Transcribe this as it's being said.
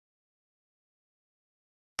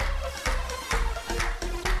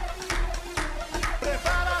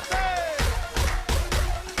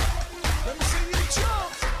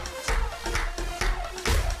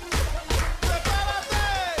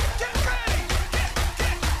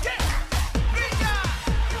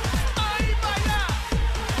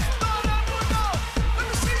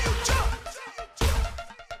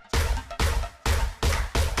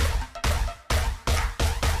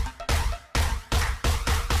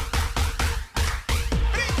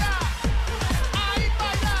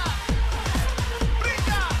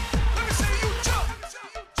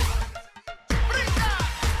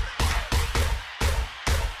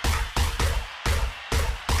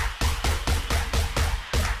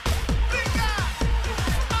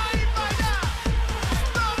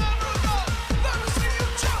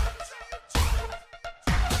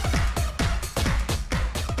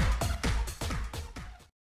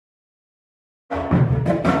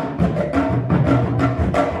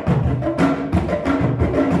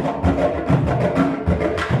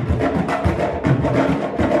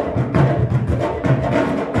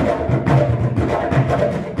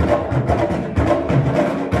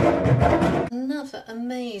another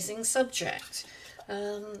amazing subject.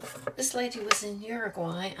 This lady was in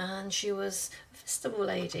Uruguay and she was a festival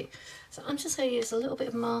lady. So I'm just going to use a little bit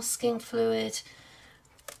of masking fluid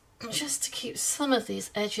just to keep some of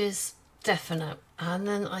these edges definite. And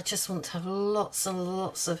then I just want to have lots and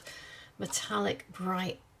lots of metallic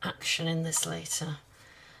bright action in this later.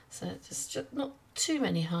 So just not too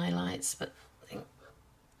many highlights, but I think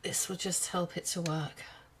this will just help it to work.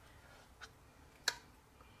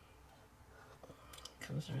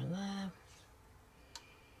 Comes around there.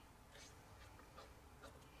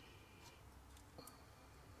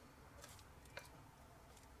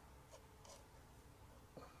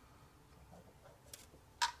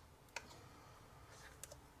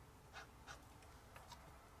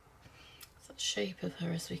 Shape of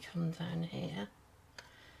her as we come down here, and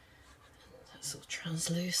that's all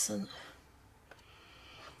translucent,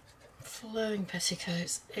 flowing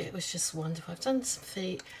petticoats. It was just wonderful. I've done some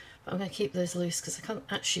feet, but I'm going to keep those loose because I can't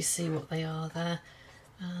actually see what they are there,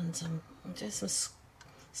 and I'm doing some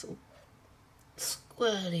sort of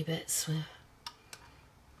squirrely bits with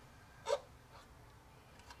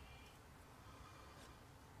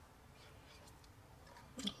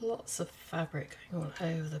lots of fabric going all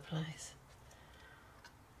over the place.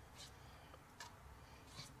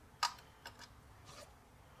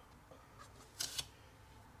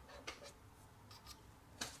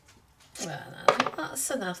 Well,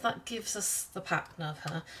 that's enough. That gives us the pattern of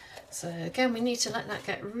her. So again, we need to let that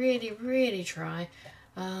get really, really dry.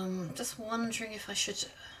 Just wondering if I should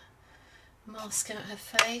mask out her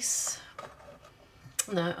face.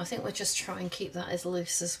 No, I think we'll just try and keep that as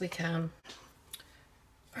loose as we can.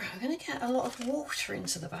 Right, I'm going to get a lot of water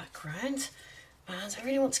into the background, and I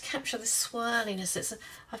really want to capture this swirliness.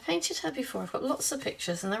 I've painted her before. I've got lots of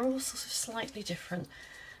pictures, and they're all sort of slightly different.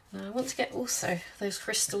 Now I want to get also those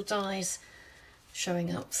crystal dyes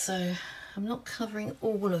showing up, so I'm not covering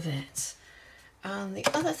all of it. And the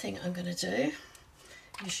other thing I'm going to do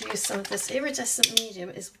is use some of this iridescent medium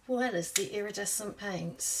as well as the iridescent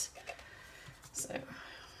paints. So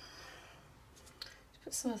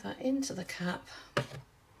put some of that into the cap,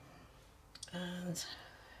 and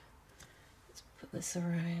let's put this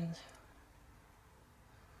around.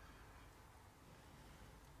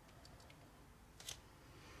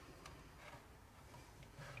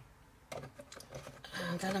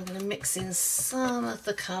 And then I'm going to mix in some of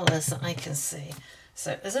the colours that I can see.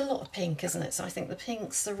 So there's a lot of pink, isn't it? So I think the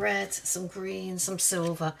pinks, the reds, some green, some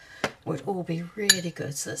silver would all be really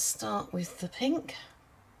good. So let's start with the pink.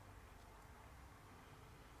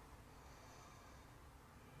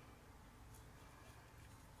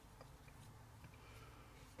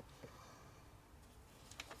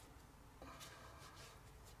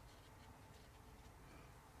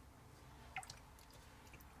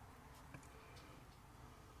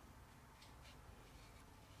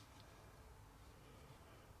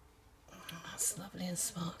 That's lovely and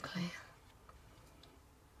sparkly.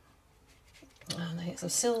 And I get some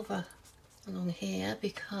silver along here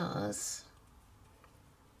because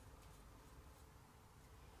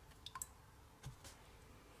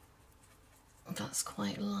that's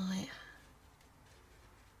quite light.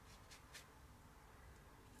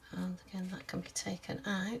 And again, that can be taken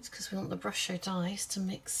out because we want the Brusho dyes to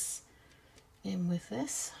mix in with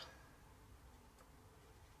this.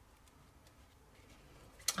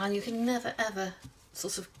 And you can never ever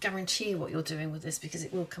sort of guarantee what you're doing with this because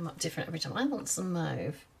it will come up different every time. I want some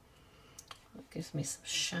mauve. That gives me some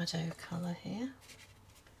shadow colour here.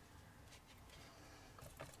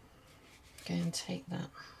 Go and take that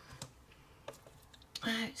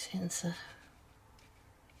out into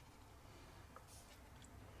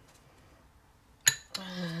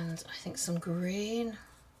and I think some green.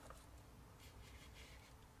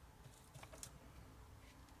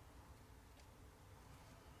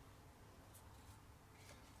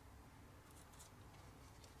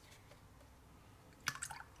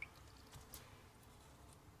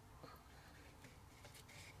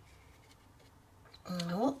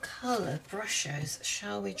 What colour Brushos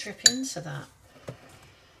shall we drip into that?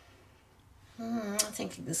 I'm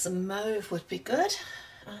thinking some mauve would be good,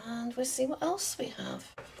 and we'll see what else we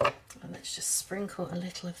have. And let's just sprinkle a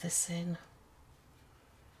little of this in.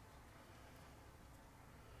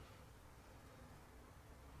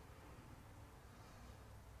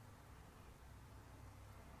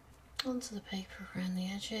 Onto the paper around the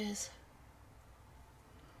edges.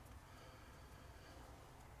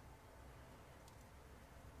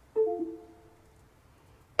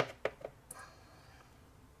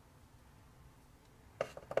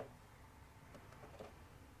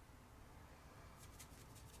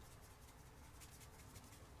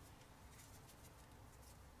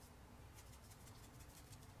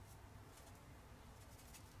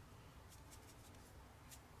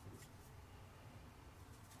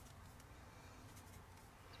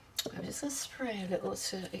 just going to spray a little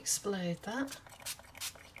to explode that.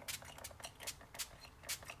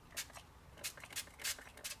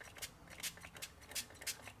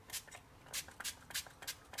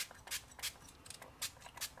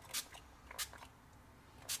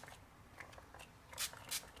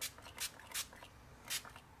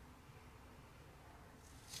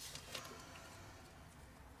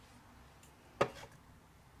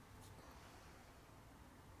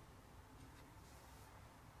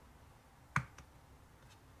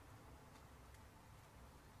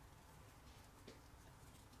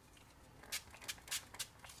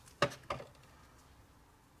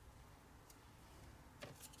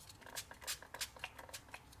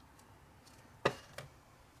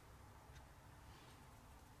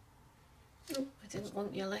 Oh, I didn't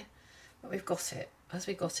want yellow, but we've got it. As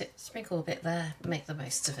we got it, sprinkle a bit there, make the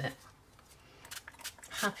most of it.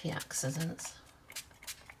 Happy accidents.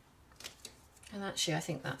 And actually I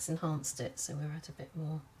think that's enhanced it, so we're at a bit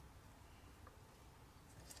more.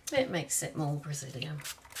 It makes it more Brazilian.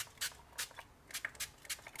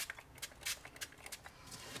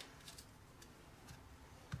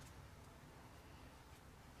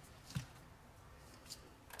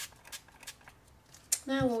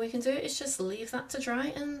 Now all we can do is just leave that to dry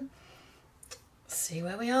and see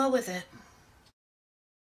where we are with it.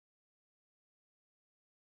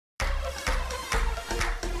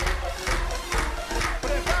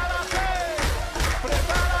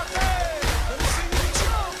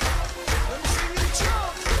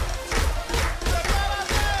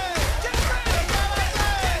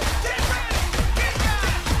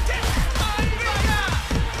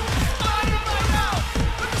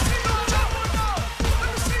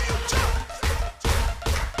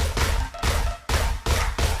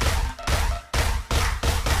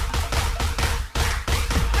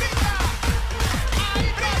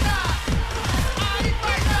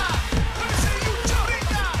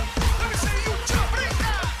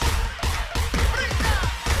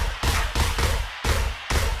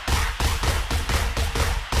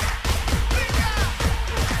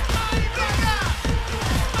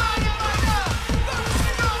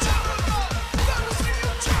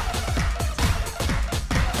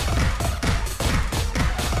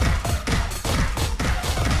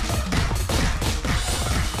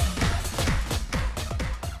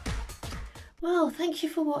 Well, thank you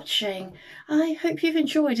for watching. I hope you've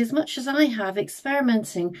enjoyed as much as I have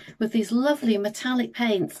experimenting with these lovely metallic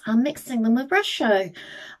paints and mixing them with Brusho.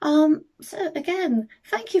 So again,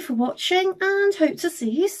 thank you for watching and hope to see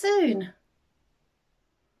you soon.